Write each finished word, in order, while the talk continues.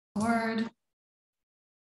record.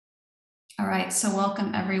 All right, so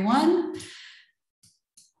welcome everyone.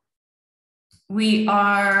 We're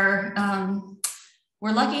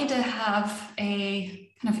lucky to have a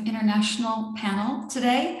kind of international panel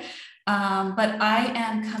today, but I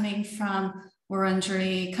am coming from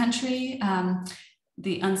Wurundjeri country,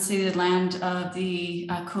 the unceded land of the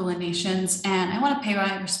Kulin Nations, and I want to pay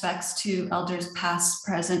my respects to elders past,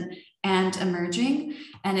 present, and emerging,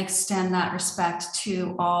 and extend that respect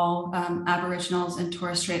to all Aboriginals and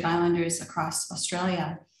Torres Strait Islanders across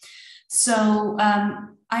Australia. So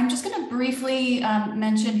I'm just going to briefly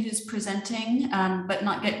mention who's presenting, but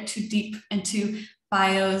not get too deep into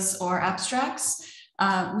bios or abstracts.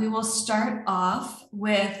 We will start off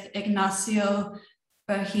with Ignacio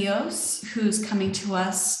Berrios, who's coming to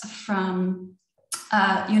us from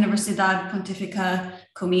Universidad Pontificia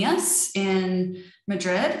Comillas in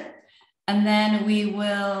Madrid. And then we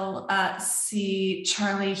will see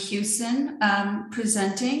Charlie Hewson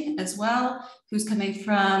presenting as well, who's coming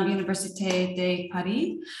from Université de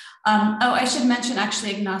Paris. I should mention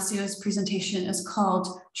actually Ignacio's presentation is called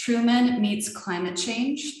Truman Meets Climate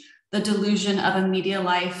Change, the Delusion of a Media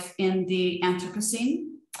Life in the Anthropocene.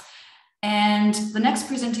 And the next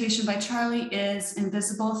presentation by Charlie is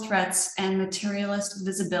Invisible Threats and Materialist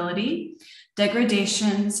Visibility,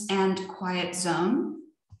 Degradations and Quiet Zone.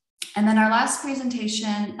 And then our last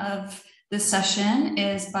presentation of this session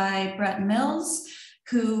is by Brett Mills,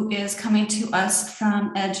 who is coming to us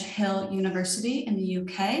from Edge Hill University in the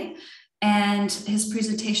UK. And his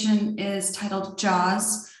presentation is titled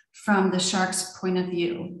Jaws from the Shark's Point of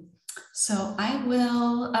View. So I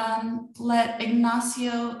will let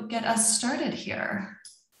Ignacio get us started here.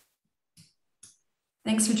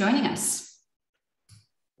 Thanks for joining us.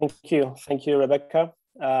 Thank you, Rebecca.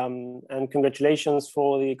 And congratulations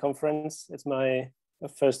for the conference. It's my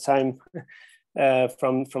first time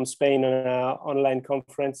from Spain on an online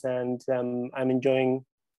conference, and I'm enjoying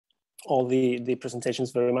all the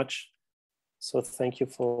presentations very much. So thank you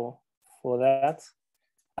for that.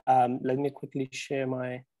 Let me quickly share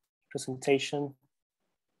my presentation.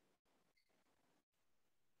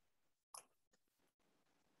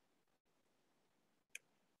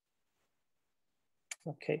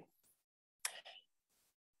 Okay,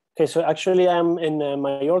 so actually I'm in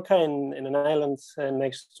Mallorca, in an island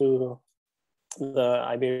next to the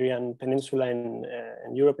Iberian Peninsula in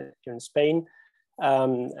Europe, here in Spain.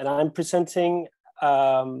 And I'm presenting,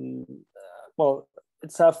 well,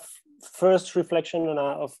 it's a first reflection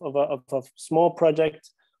of a small project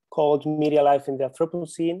called Media Life in the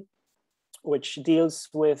Anthropocene, which deals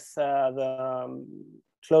with the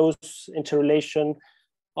close interrelation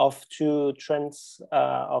of two trends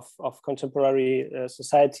of contemporary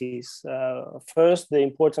societies. First, the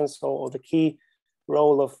importance or the key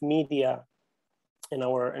role of media in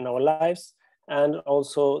our lives, and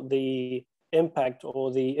also the impact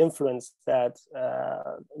or the influence that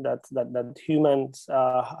humans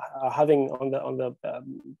are having on the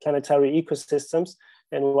planetary ecosystems,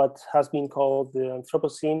 and what has been called the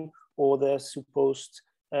Anthropocene, or the supposed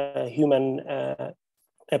human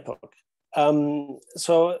epoch.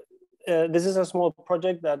 So this is a small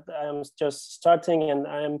project that I'm just starting,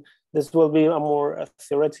 and this will be a more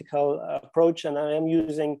theoretical approach, and I am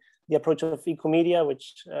using the approach of ecomedia,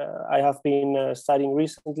 which I have been studying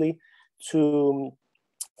recently, to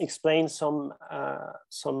explain some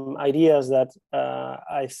ideas that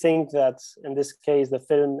I think that in this case the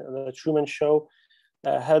film The Truman Show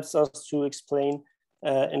helps us to explain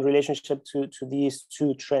in relationship to these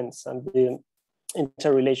two trends and the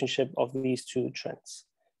interrelationship of these two trends.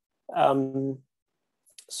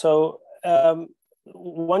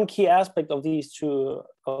 One key aspect of these two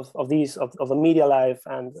of the media life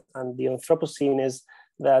and the Anthropocene is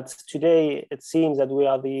that today it seems that we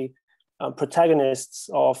are the protagonists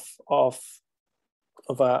of a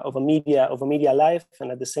media life,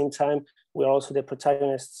 and at the same time we are also the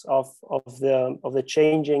protagonists of the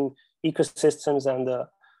changing ecosystems, and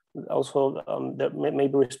also that may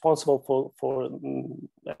be responsible for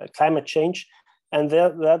climate change, and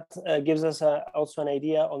that gives us also an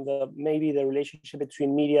idea on maybe the relationship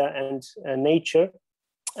between media and nature,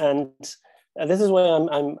 and this is why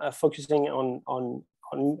I'm focusing on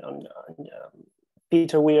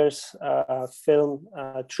Peter Weir's film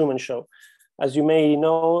Truman Show. As you may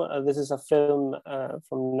know, this is a film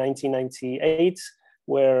from 1998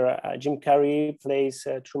 where Jim Carrey plays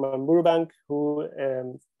Truman Burbank,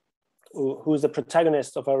 who's the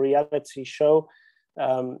protagonist of a reality show,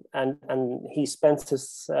 and he spends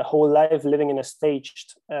his whole life living in a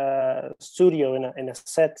staged studio, in a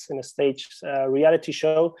staged reality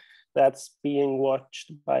show that's being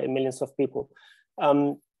watched by millions of people.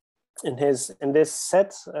 in this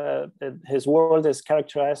set, his world is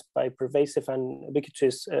characterized by pervasive and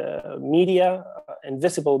ubiquitous media,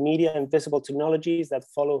 invisible technologies that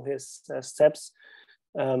follow his steps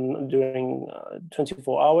during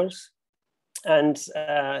 24 hours. And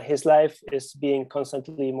his life is being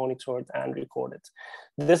constantly monitored and recorded.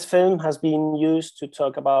 This film has been used to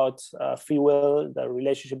talk about free will, the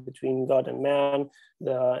relationship between God and man,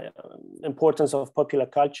 the importance of popular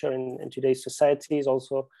culture in today's societies,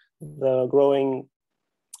 also the growing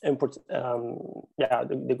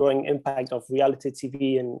the growing impact of reality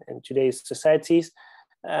TV in today's societies.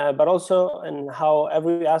 But also in how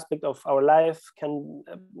every aspect of our life can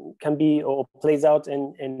be or plays out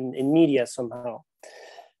in media somehow.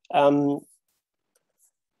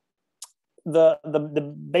 The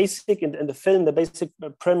basic in the film, the basic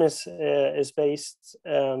premise is based,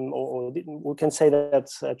 or we can say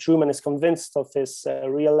that Truman is convinced of his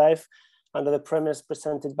real life under the premise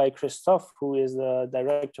presented by Christophe, who is the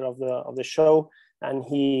director of the show, and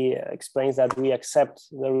he explains that we accept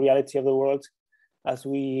the reality of the world as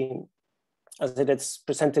it is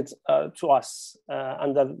presented to us.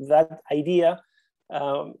 Under that idea,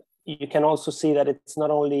 you can also see that it's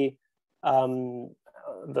not only the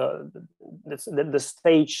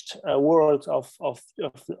staged world of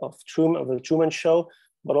the Truman Show,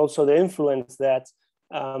 but also the influence that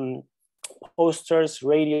posters,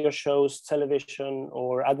 radio shows, television,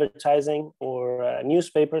 or advertising, or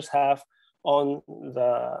newspapers have on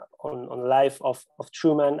the life of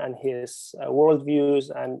Truman and his worldviews,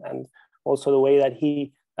 and also the way that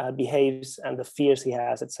he behaves and the fears he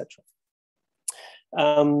has, etc.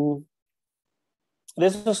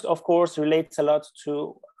 This, of course, relates a lot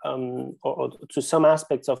to or to some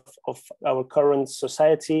aspects of our current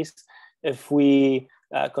societies. If we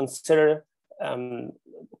consider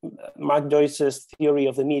Mark Doyce's theory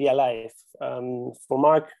of the media life. For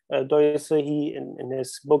Mark Doyce, he in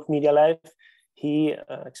his book Media Life, he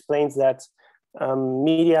explains that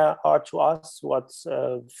media are to us what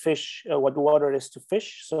water is to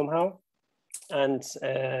fish somehow. And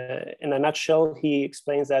in a nutshell, he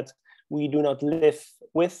explains that we do not live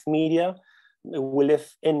with media, we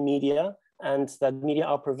live in media, and that media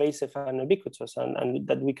are pervasive and ubiquitous, and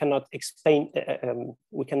that we cannot explain,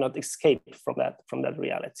 we cannot escape from that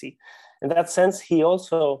reality. In that sense, he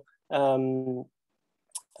also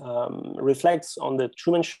reflects on the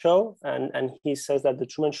Truman Show, and he says that the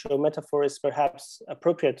Truman Show metaphor is perhaps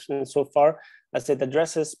appropriate insofar as it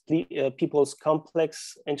addresses people's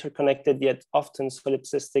complex, interconnected, yet often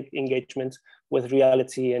solipsistic engagement with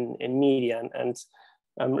reality in media. And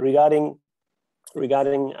regarding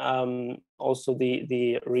also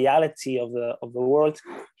the reality of the world,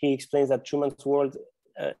 he explains that Truman's world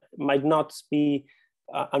might not be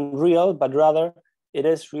unreal, but rather it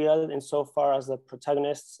is real insofar as the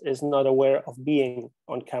protagonist is not aware of being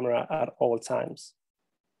on camera at all times.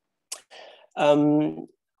 On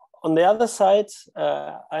the other side,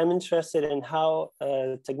 I'm interested in how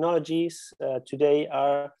technologies today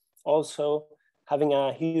are also having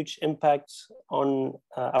a huge impact on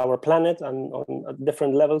our planet and on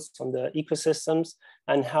different levels on the ecosystems,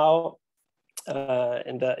 and how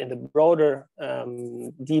in the broader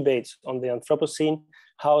debate on the Anthropocene,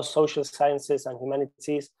 how social sciences and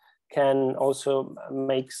humanities can also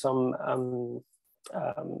make some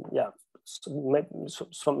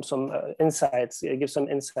insights, give some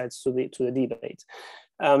insights to the debate.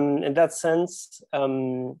 In that sense,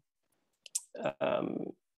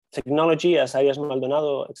 technology, as Arias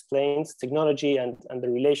Maldonado explains, technology and the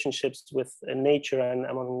relationships with nature and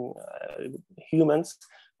among humans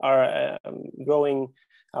are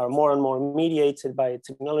are more and more mediated by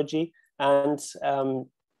technology, and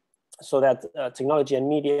so that technology and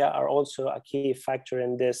media are also a key factor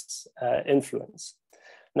in this influence.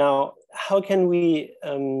 Now, how can we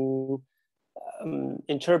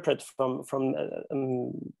interpret from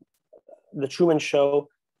the Truman Show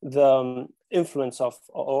the influence of,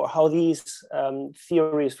 or how these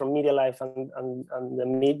theories from media life and the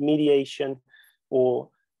mediation or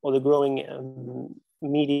the growing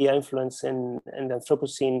media influence in the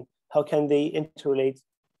Anthropocene, how can they interrelate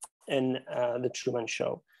in the Truman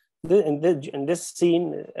Show? In this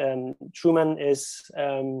scene, Truman is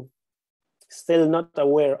still not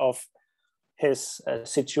aware of his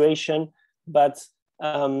situation, but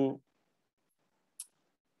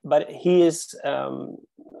he is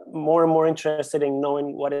more and more interested in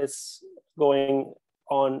knowing what is going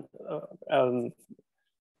on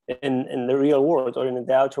in the real world, or in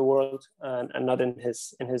the outer world, and not in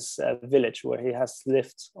his village where he has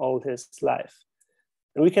lived all his life.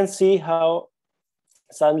 And we can see how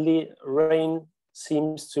suddenly rain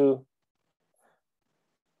seems to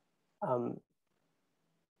Um,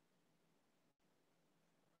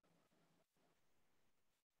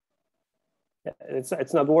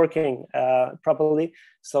 it's not working properly.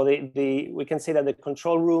 So we can see that the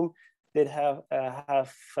control room did have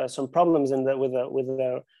some problems with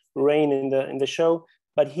the rain in the show,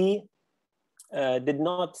 but he did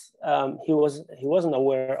not. He wasn't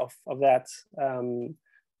aware of that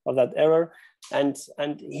error, and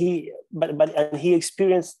he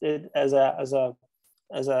experienced it as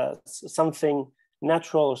a something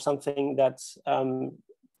natural, or something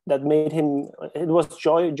that made him, it was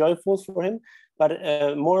joyful for him, but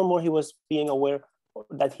more and more he was being aware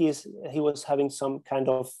that he was having some kind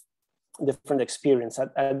of different experience,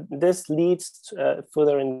 and this leads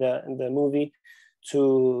further in the movie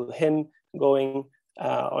to him going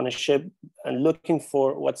on a ship and looking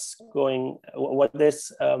for what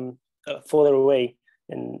is further away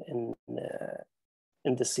in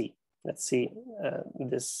the sea. Let's see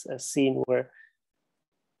this scene where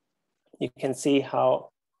you can see how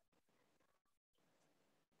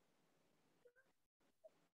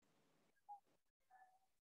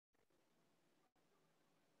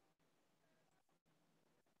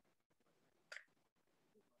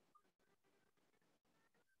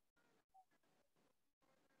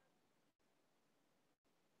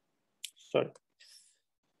sorry.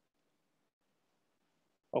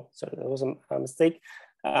 Oh, sorry, that was a mistake.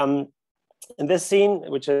 In this scene,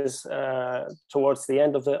 which is towards the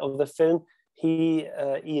end of the film, he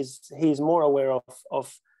is more aware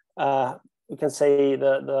of you can say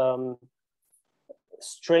the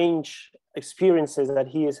strange experiences that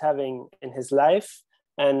he is having in his life,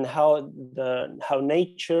 and how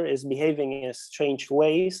nature is behaving in strange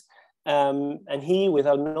ways. And he,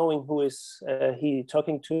 without knowing who is he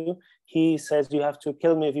talking to, he says, "You have to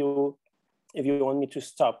kill me if you want me to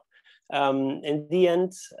stop." In the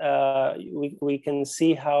end, we can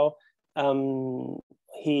see how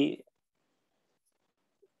he,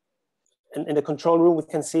 in the control room, we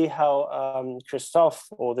can see how Christophe,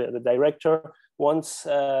 or the director, wants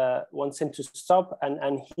him to stop,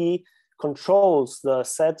 and he controls the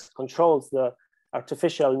set, controls the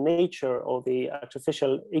artificial nature or the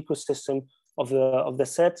artificial ecosystem of the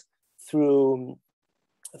set through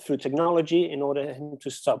technology in order him to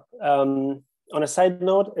stop. On a side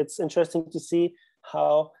note, it's interesting to see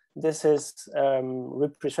how this is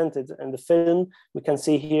represented in the film. We can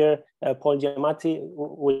see here Paul Giamatti,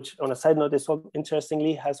 which, on a side note, is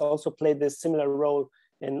interestingly has also played this similar role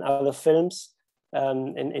in other films.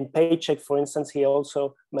 In Paycheck, for instance, he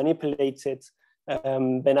also manipulated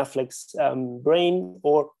Ben Affleck's brain,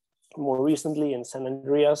 or more recently in San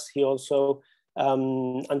Andreas, he also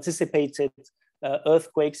anticipated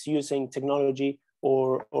earthquakes using technology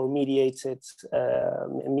or mediated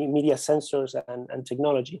media sensors and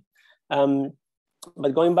technology.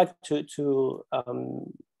 But going back to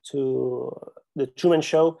the Truman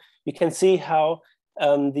Show, you can see how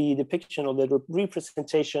the depiction or the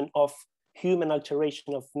representation of human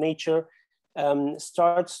alteration of nature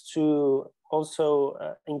starts to also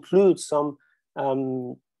include some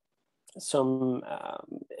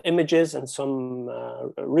images and some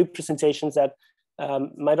representations that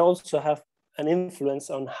might also have an influence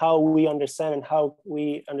on how we understand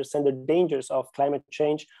the dangers of climate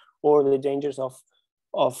change, or the dangers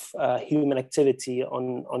of human activity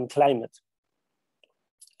on climate.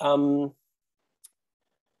 In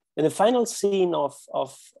the final scene of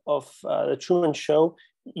the Truman Show,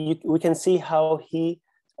 we can see how he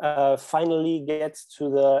finally gets to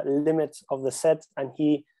the limit of the set, and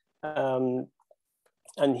he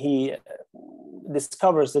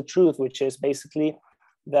discovers the truth, which is basically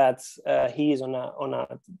that he is on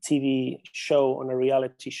a TV show, on a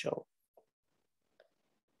reality show.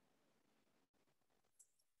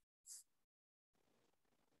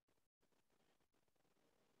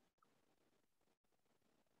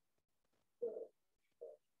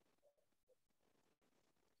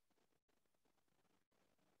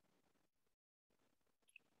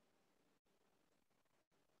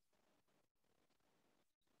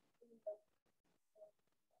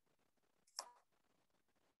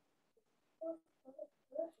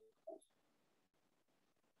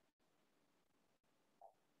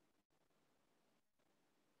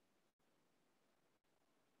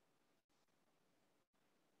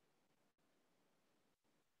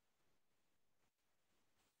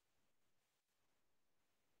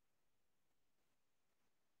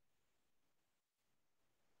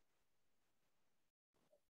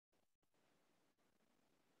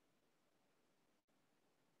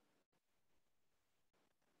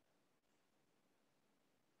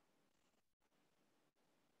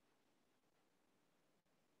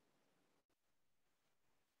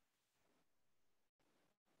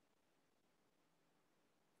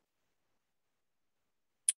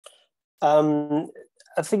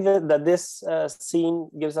 I think that this scene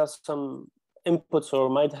gives us some inputs, or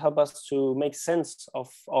might help us to make sense of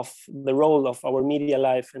the role of our media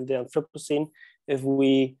life in the Anthropocene, if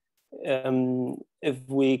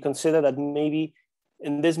we consider that maybe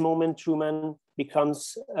in this moment Truman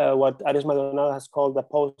becomes what Ares Maldonado has called a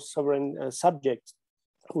post-sovereign subject,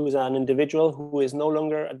 who is an individual who is no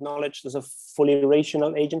longer acknowledged as a fully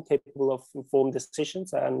rational agent capable of informed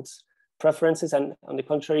decisions and preferences, and on the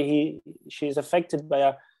contrary, she is affected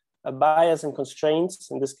by a bias and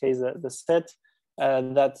constraints, in this case the set,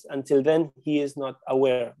 that until then he is not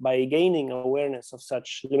aware. By gaining awareness of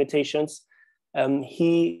such limitations,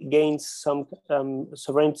 he gains some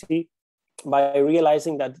sovereignty by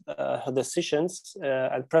realizing that her decisions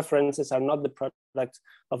and preferences are not the product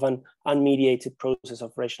of an unmediated process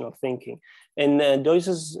of rational thinking. In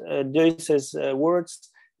Joyce's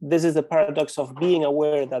words, this is the paradox of being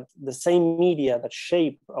aware that the same media that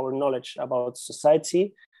shape our knowledge about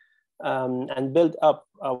society and build up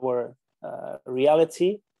our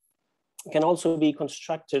reality can also be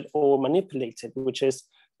constructed or manipulated, which is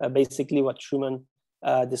basically what Truman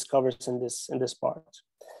discovers in this part.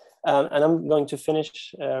 And I'm going to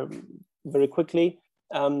finish very quickly.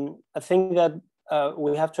 I think that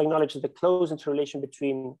we have to acknowledge the close interrelation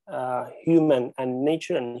between human and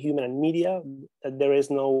nature and human and media, that there is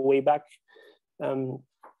no way back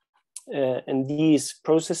in these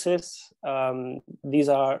processes. These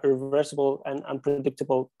are irreversible and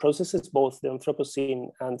unpredictable processes, both the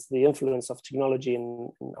Anthropocene and the influence of technology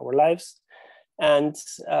in our lives. And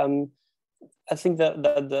I think that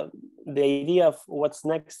the idea of what's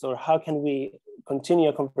next, or how can we continue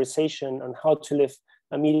a conversation on how to live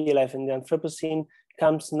a media life in the Anthropocene,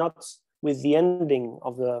 comes not with the ending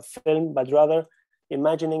of the film, but rather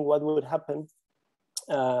imagining what would happen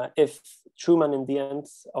if Truman, in the end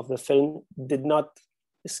of the film, did not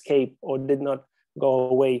escape or did not go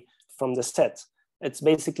away from the set. It's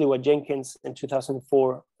basically what Jenkins in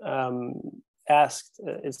 2004 asked.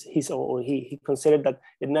 He considered that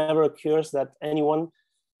it never occurs that anyone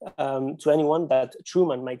that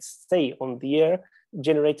Truman might stay on the air,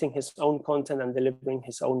 generating his own content and delivering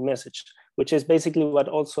his own message, which is basically what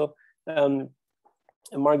also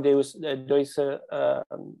Mark Joyce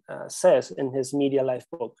says in his Media Life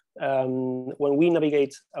book. When we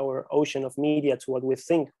navigate our ocean of media to what we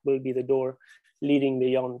think will be the door leading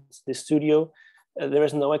beyond the studio, there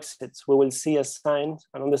is no exit. We will see a sign,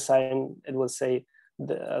 and on the sign it will say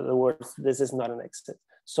the words, "This is not an exit."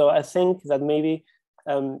 So I think that maybe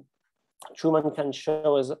Truman can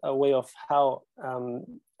show us a way of how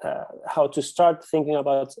to start thinking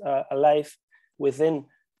about a life within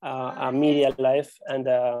a media life,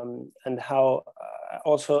 and how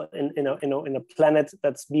also in a planet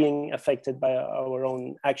that's being affected by our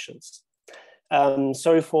own actions.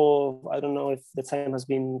 Sorry for, I don't know if the time has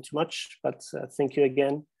been too much, but thank you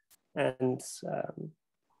again. And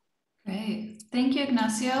great, thank you,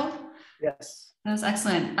 Ignacio. Yes, that was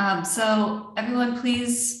excellent. So everyone,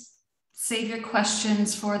 please save your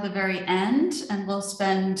questions for the very end, and we'll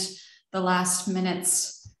spend the last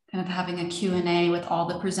minutes kind of having a Q&A with all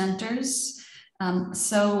the presenters.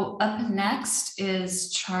 So up next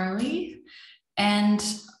is Charlie. And,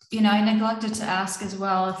 I neglected to ask as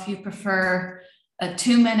well if you prefer a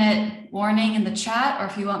 2-minute warning in the chat, or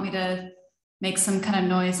if you want me to make some kind of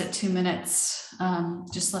noise at 2 minutes,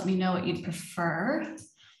 just let me know what you'd prefer.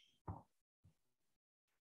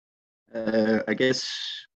 I guess,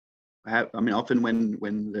 often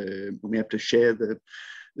when we have to share the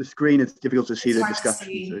screen, it's difficult to see the discussion.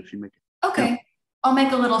 So if you make it. Okay, yeah. I'll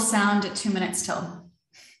make a little sound at 2 minutes till.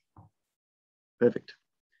 Perfect.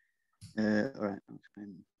 All right, I'll try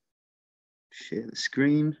and share the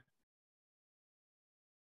screen.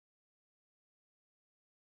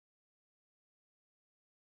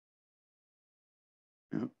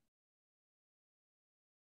 Oh.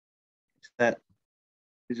 Is that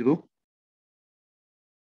visible?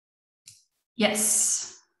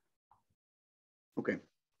 Yes. Okay.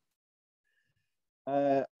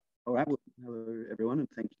 All right. Well, hello, everyone, and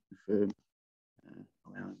thank you for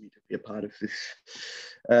allowing me to be a part of this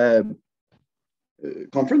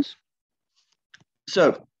conference.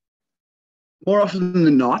 So, more often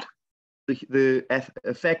than not, the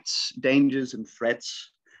effects, dangers, and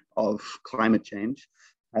threats of climate change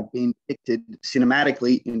have been depicted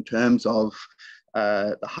cinematically in terms of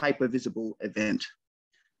the hyper-visible event.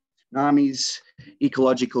 Tsunamis,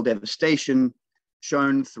 ecological devastation,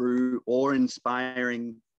 shown through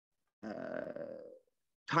awe-inspiring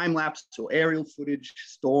time-lapse or aerial footage,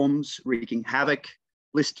 storms wreaking havoc,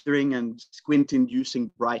 blistering and squint-inducing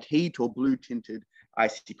bright heat, or blue-tinted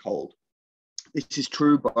icy cold. This is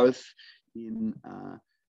true both in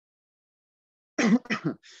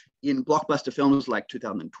in blockbuster films like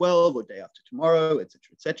 2012 or Day After Tomorrow, etc.,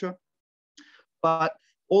 etc. But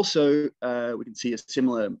also, we can see a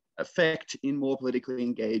similar effect in more politically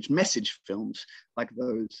engaged message films, like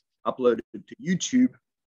those uploaded to YouTube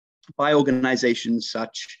by organizations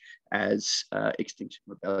such as Extinction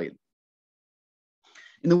Rebellion.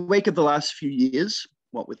 In the wake of the last few years,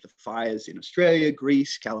 what with the fires in Australia,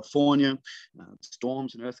 Greece, California,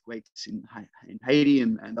 storms and earthquakes in Haiti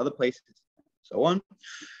and other places, and so on,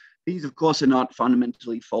 these, of course, are not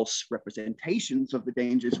fundamentally false representations of the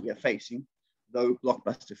dangers we are facing, though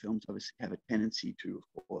blockbuster films obviously have a tendency to,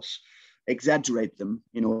 of course, exaggerate them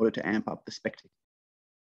in order to amp up the spectacle.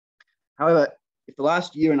 However, if the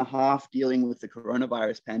last year and a half dealing with the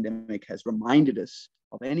coronavirus pandemic has reminded us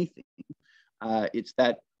of anything, it's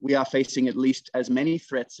that we are facing at least as many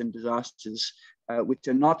threats and disasters which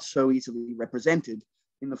are not so easily represented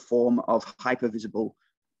in the form of hypervisible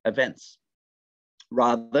events.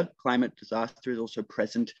 Rather, climate disaster is also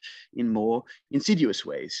present in more insidious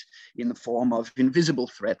ways, in the form of invisible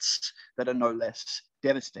threats that are no less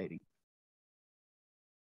devastating.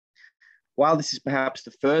 While this is perhaps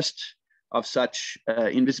the first of such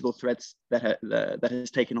invisible threats that has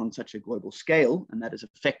taken on such a global scale and that has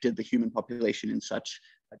affected the human population in such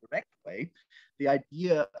a direct way, the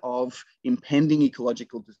idea of impending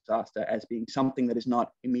ecological disaster as being something that is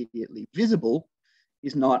not immediately visible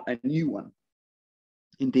is not a new one.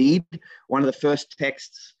 Indeed, one of the first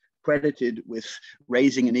texts credited with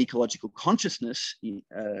raising an ecological consciousness in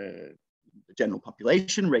the general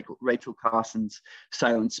population, Rachel Carson's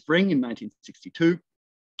Silent Spring in 1962,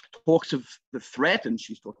 talks of the threat, and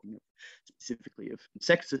she's talking specifically of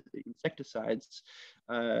insecticides.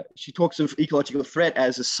 She talks of ecological threat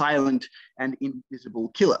as a silent and invisible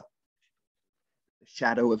killer. The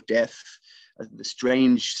shadow of death, the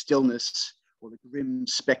strange stillness, or the grim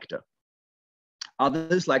spectre.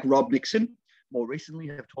 Others, like Rob Nixon, more recently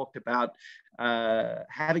have talked about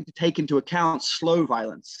having to take into account slow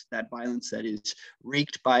violence, that violence that is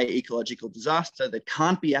wreaked by ecological disaster that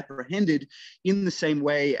can't be apprehended in the same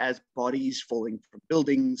way as bodies falling from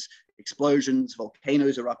buildings, explosions,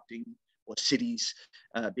 volcanoes erupting, or cities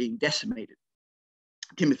being decimated.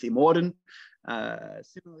 Timothy Morden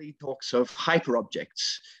similarly talks of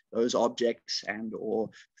hyperobjects, those objects and or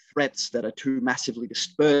threats that are too massively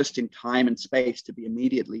dispersed in time and space to be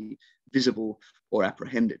immediately visible or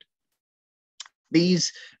apprehended.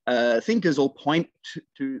 These thinkers all point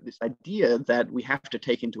to this idea that we have to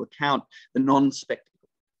take into account the non-spectacle,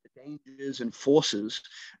 the dangers and forces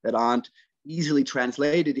that aren't easily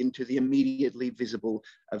translated into the immediately visible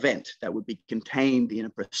event that would be contained in a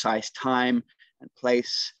precise time and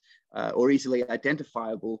place or easily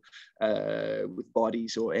identifiable with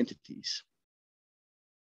bodies or entities.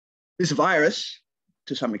 This virus,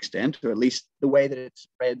 to some extent, or at least the way that it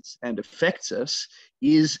spreads and affects us,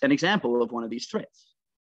 is an example of one of these threats.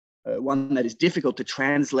 One that is difficult to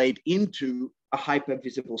translate into a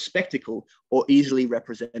hyper-visible spectacle or easily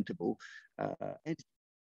representable entity.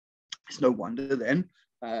 It's no wonder then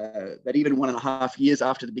that even 1.5 years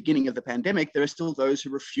after the beginning of the pandemic, there are still those who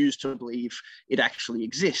refuse to believe it actually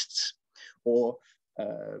exists, or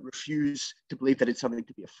refuse to believe that it's something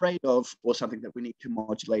to be afraid of or something that we need to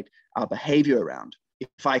modulate our behavior around.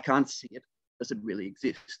 If I can't see it, does it really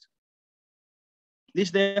exist? This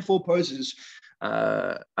therefore poses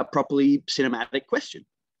a properly cinematic question.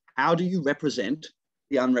 How do you represent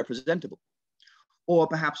the unrepresentable? Or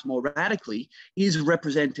perhaps more radically, is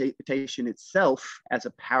representation itself as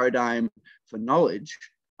a paradigm for knowledge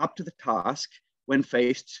up to the task when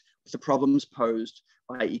faced with the problems posed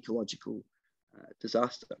by ecological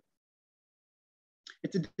disaster?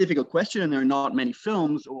 It's a difficult question, and there are not many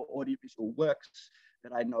films or audiovisual works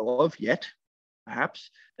that I know of yet, perhaps,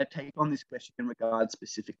 that take on this question in regard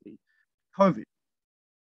specifically to COVID.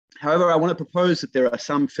 However, I want to propose that there are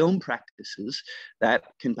some film practices that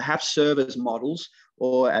can perhaps serve as models,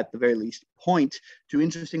 or at the very least point to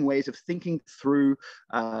interesting ways of thinking through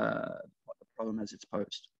the problem as it's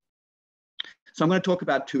posed. So I'm going to talk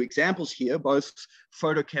about two examples here, both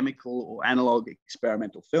photochemical or analog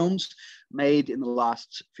experimental films made in the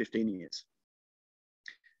last 15 years.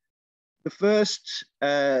 The first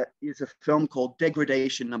is a film called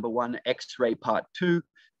Degradation No. 1, X-Ray Part 2,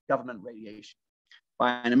 Government Radiation,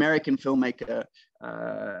 by an American filmmaker,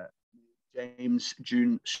 James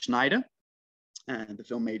June Schneider, and the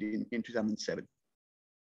film made in 2007.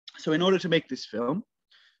 So in order to make this film,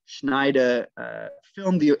 Schneider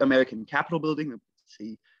filmed the American Capitol building that we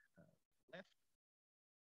see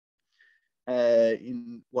left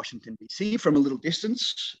in Washington, D.C. from a little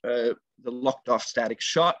distance, the locked off static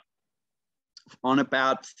shot on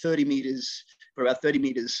about 30 meters, for about 30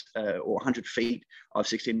 meters or 100 feet of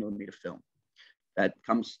 16mm film. That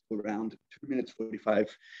comes around 2 minutes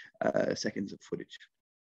 45 seconds of footage.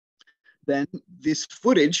 Then this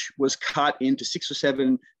footage was cut into 6 or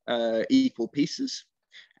 7 equal pieces,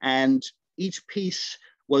 and each piece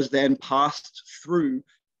was then passed through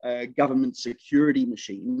government security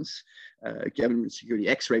machines, government security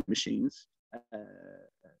X-ray machines,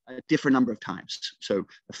 a different number of times. So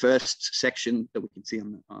the first section that we can see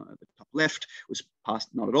on the top left was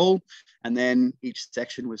passed not at all, and then each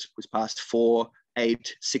section was passed 4,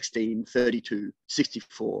 8, 16, 32,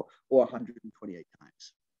 64, or 128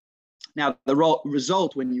 times. Now, the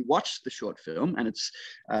result when you watch the short film, and it's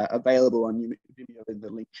available on Vimeo in the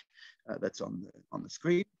link that's on the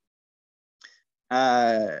screen,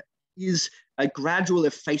 is a gradual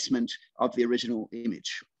effacement of the original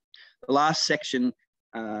image. The last section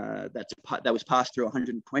that was passed through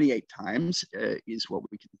 128 times is what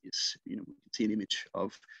we can see an image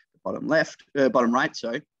of the bottom right.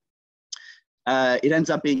 Sorry, it ends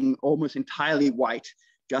up being almost entirely white,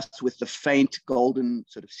 just with the faint golden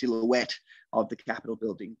sort of silhouette of the Capitol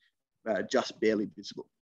building just barely visible.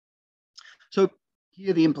 So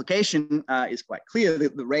here the implication is quite clear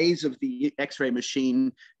that the rays of the X-ray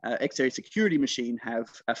machine, X-ray security machine, have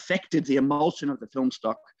affected the emulsion of the film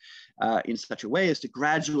stock in such a way as to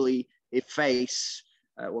gradually efface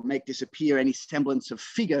or make disappear any semblance of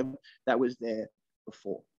figure that was there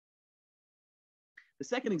before. The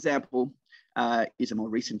second example is a more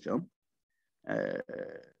recent film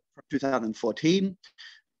from 2014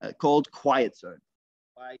 called Quiet Zone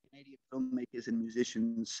by Canadian filmmakers and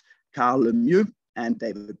musicians Carl Lemieux and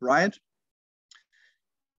David Bryant.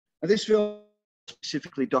 Now, this film is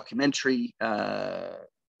specifically documentary, or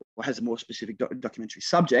has a more specific documentary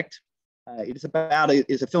subject. It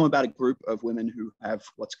is a film about a group of women who have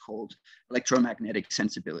what's called electromagnetic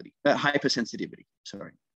sensibility, hypersensitivity,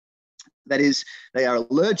 sorry. That is, they are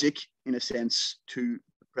allergic, in a sense, to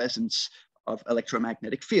the presence of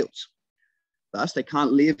electromagnetic fields. Thus, they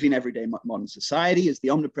can't live in everyday modern society, as the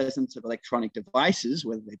omnipresence of electronic devices,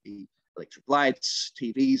 whether they be electric lights,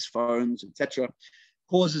 TVs, phones, etc.,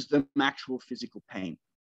 causes them actual physical pain.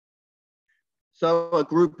 So a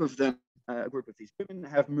group of these women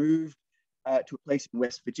have moved to a place in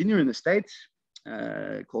West Virginia in the States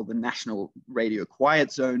called the National Radio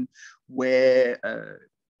Quiet Zone, where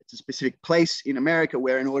it's a specific place in America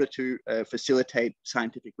where, in order to facilitate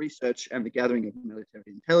scientific research and the gathering of military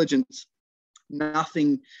intelligence,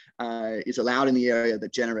 nothing is allowed in the area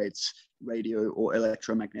that generates radio or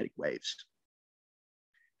electromagnetic waves.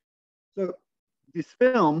 So this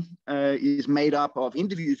film is made up of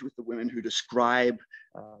interviews with the women who describe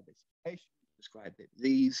their situation, describe their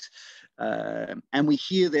disease, and we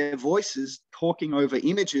hear their voices talking over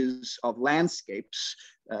images of landscapes,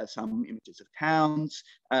 some images of towns,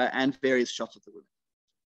 and various shots of the women.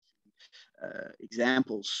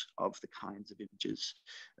 Examples of the kinds of images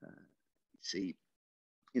you see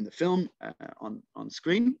in the film on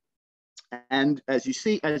screen. And as you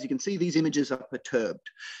can see, these images are perturbed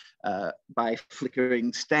by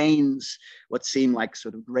flickering stains, what seem like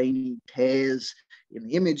sort of grainy tears in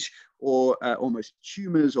the image, or almost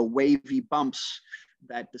tumors or wavy bumps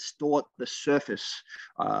that distort the surface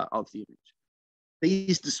of the image.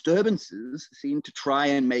 These disturbances seem to try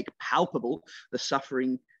and make palpable the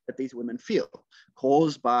suffering that these women feel,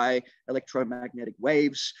 caused by electromagnetic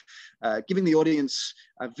waves, giving the audience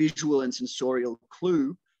a visual and sensorial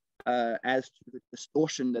clue as to the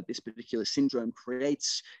distortion that this particular syndrome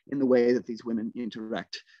creates in the way that these women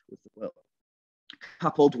interact with the world.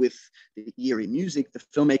 Coupled with the eerie music, the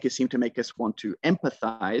filmmakers seem to make us want to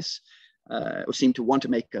empathize,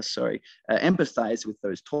 empathize with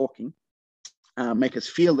those talking, make us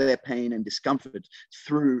feel their pain and discomfort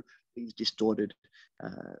through these distorted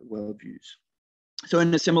worldviews. So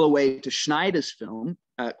in a similar way to Schneider's film,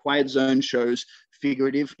 Quiet Zone shows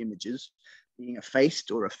figurative images being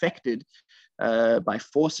effaced or affected by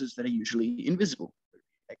forces that are usually invisible,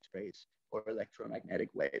 X-rays or electromagnetic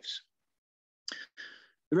waves.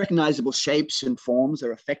 The recognizable shapes and forms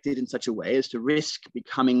are affected in such a way as to risk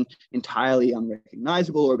becoming entirely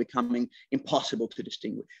unrecognizable or becoming impossible to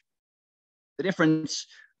distinguish. The difference,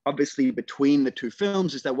 obviously, between the two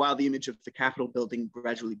films is that while the image of the Capitol building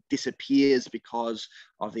gradually disappears because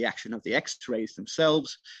of the action of the X-rays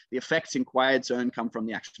themselves, the effects in Quiet Zone come from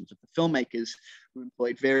the actions of the filmmakers, who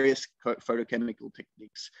employed various photochemical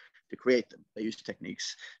techniques to create them. They used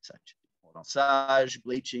techniques such as massage,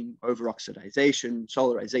 bleaching, over-oxidization,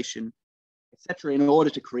 solarization, etc., in order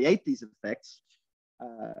to create these effects,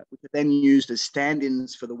 which are then used as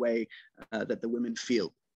stand-ins for the way that the women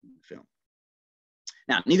feel in the film.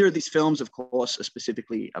 Now, neither of these films, of course, are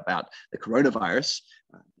specifically about the coronavirus.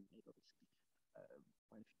 Quite a few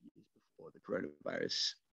years before the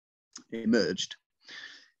coronavirus emerged.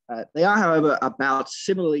 They are, however, about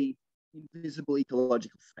similarly invisible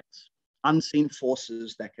ecological threats, unseen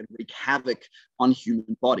forces that can wreak havoc on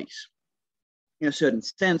human bodies. In a certain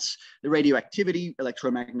sense, the radioactivity,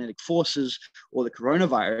 electromagnetic forces, or the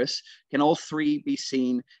coronavirus can all three be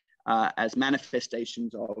seen as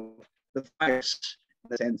manifestations of the virus, in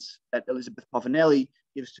the sense that Elizabeth Povinelli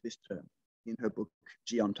gives to this term in her book,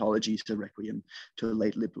 Geontologies, a Requiem to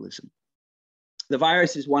Late Liberalism. The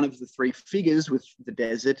virus is one of the three figures with the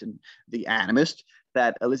desert and the animist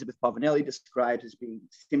that Elizabeth Povinelli describes as being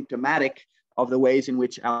symptomatic of the ways in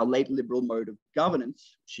which our late liberal mode of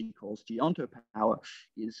governance, she calls geontopower,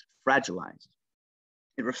 is fragilized.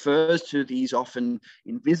 It refers to these often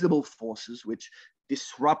invisible forces which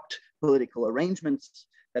disrupt political arrangements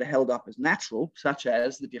that are held up as natural, such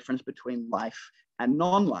as the difference between life and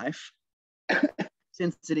non-life,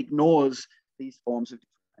 since it ignores these forms of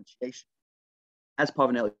differentiation. As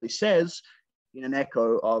Povinelli says, in an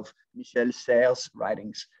echo of Michel Serres'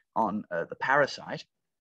 writings on the parasite,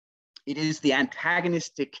 it is the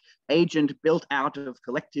antagonistic agent built out of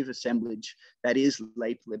collective assemblage that is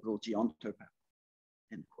late liberal geontopower,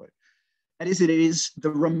 end quote. That is, it is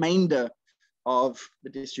the remainder of the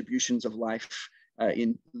distributions of life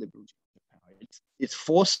in liberal geontopower. It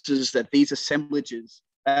forces that these assemblages,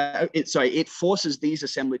 it forces these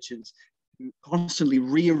assemblages to constantly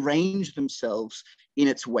rearrange themselves in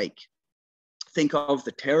its wake. Think of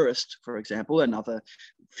the terrorist, for example, another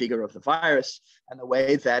figure of the virus, and the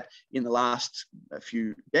way that in the last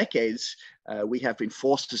few decades, we have been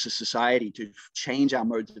forced as a society to change our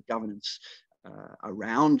modes of governance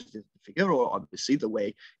around the figure, or obviously the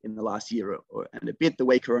way in the last year and a bit, the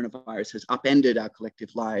way coronavirus has upended our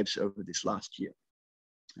collective lives over this last year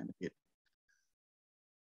and a bit.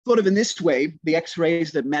 Thought of in this way, the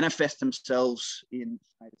X-rays that manifest themselves in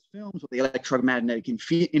Schneider's films, or the electromagnetic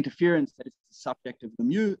interference that is the subject of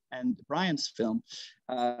Lemieux and Bryant's film,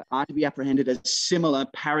 are to be apprehended as similar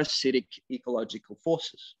parasitic ecological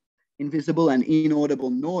forces. Invisible and inaudible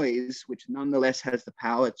noise, which nonetheless has the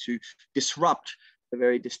power to disrupt the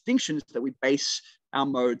very distinctions that we base our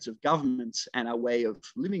modes of governments and our way of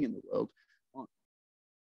living in the world on.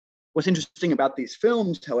 What's interesting about these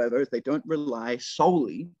films, however, is they don't rely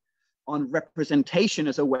solely on representation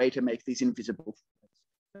as a way to make these invisible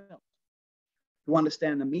films. To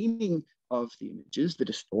understand the meaning of the images, the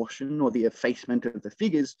distortion or the effacement of the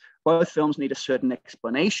figures, both films need a certain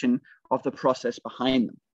explanation of the process behind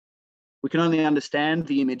them. We can only understand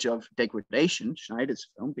the image of degradation, Schneider's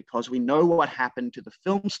film, because we know what happened to the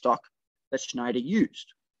film stock that Schneider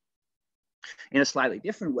used. In a slightly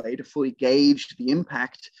different way, to fully gauge the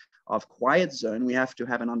impact of Quiet Zone, we have to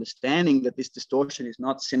have an understanding that this distortion is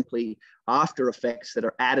not simply after effects that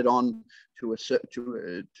are added on to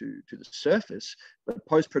the surface, but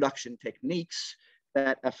post-production techniques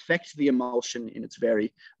that affect the emulsion in its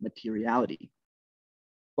very materiality.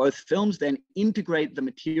 Both films then integrate the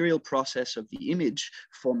material process of the image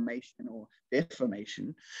formation or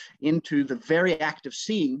deformation into the very act of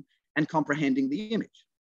seeing and comprehending the image,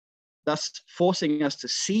 thus forcing us to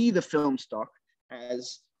see the film stock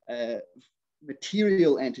as a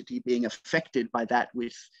material entity being affected by that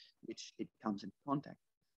with which it comes into contact.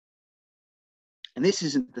 And this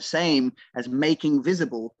isn't the same as making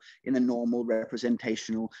visible in the normal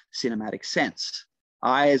representational cinematic sense.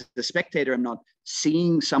 I, as the spectator, am not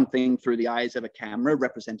seeing something through the eyes of a camera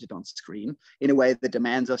represented on screen in a way that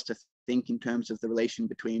demands us to think in terms of the relation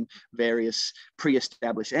between various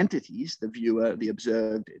pre-established entities, the viewer, the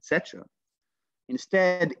observed, etc.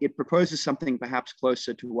 Instead, it proposes something perhaps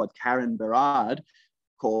closer to what Karen Berard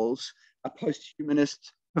calls a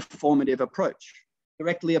post-humanist performative approach,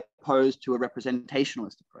 directly opposed to a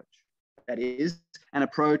representationalist approach. That is, an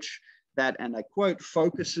approach that, and I quote,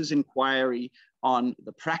 focuses inquiry on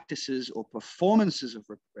the practices or performances of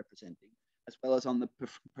representing, as well as on the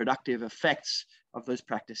productive effects of those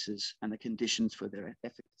practices and the conditions for their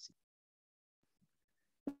efficacy.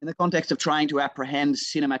 In the context of trying to apprehend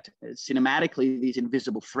cinematically these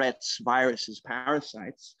invisible threats, viruses,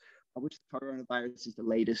 parasites, of which the coronavirus is the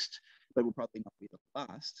latest, but will probably not be the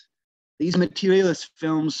last, these materialist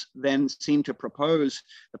films then seem to propose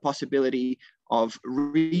the possibility of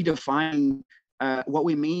redefining what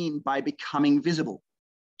we mean by becoming visible.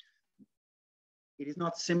 It is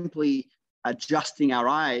not simply adjusting our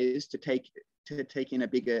eyes to take in a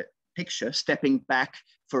bigger picture, stepping back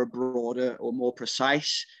for a broader or more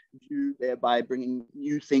precise view, thereby bringing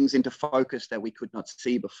new things into focus that we could not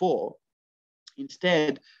see before.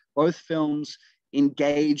 Instead, both films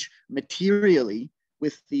engage materially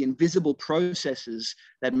with the invisible processes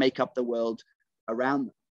that make up the world around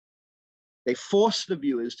them. They force the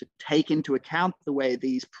viewers to take into account the way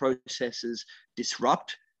these processes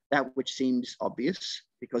disrupt that which seems obvious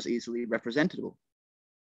because easily representable.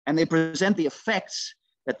 And they present the effects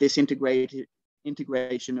that this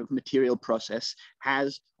integration of material process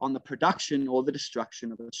has on the production or the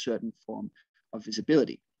destruction of a certain form of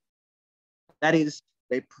visibility. That is,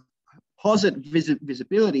 they posit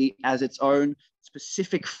visibility as its own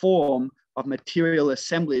specific form of material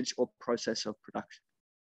assemblage or process of production.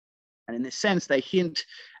 And in this sense, they hint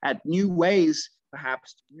at new ways,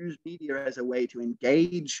 perhaps, to use media as a way to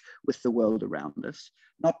engage with the world around us,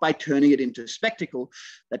 not by turning it into a spectacle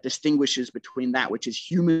that distinguishes between that which is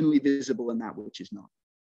humanly visible and that which is not,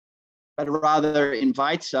 but rather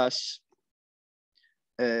invites us,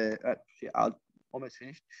 I'll almost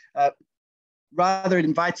finished. Rather, it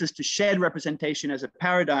invites us to shed representation as a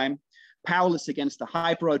paradigm, powerless against the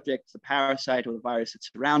hyper-object, the parasite, or the virus that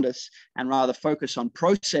surround us, and rather focus on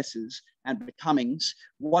processes and becomings,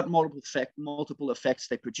 what multiple effects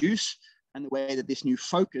they produce, and the way that this new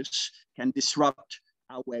focus can disrupt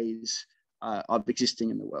our ways of existing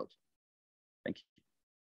in the world. Thank you.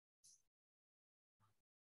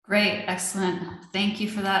 Great, excellent. Thank you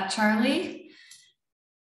for that, Charlie.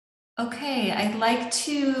 Okay, I'd like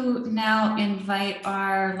to now invite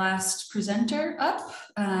our last presenter up.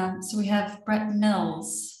 So we have Brett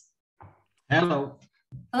Mills. Hello.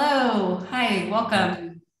 Hello, hi,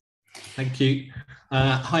 welcome. Thank you.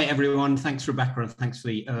 Hi, everyone. Thanks, Rebecca, and thanks for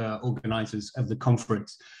the organisers of the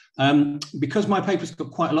conference. Because my paper's got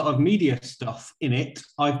quite a lot of media stuff in it,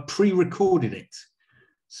 I've pre-recorded it.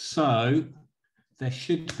 So there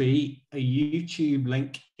should be a YouTube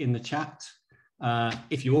link in the chat.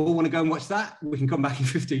 If you all want to go and watch that, we can come back in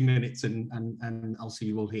 15 minutes and I'll see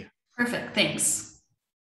you all here. Perfect, thanks.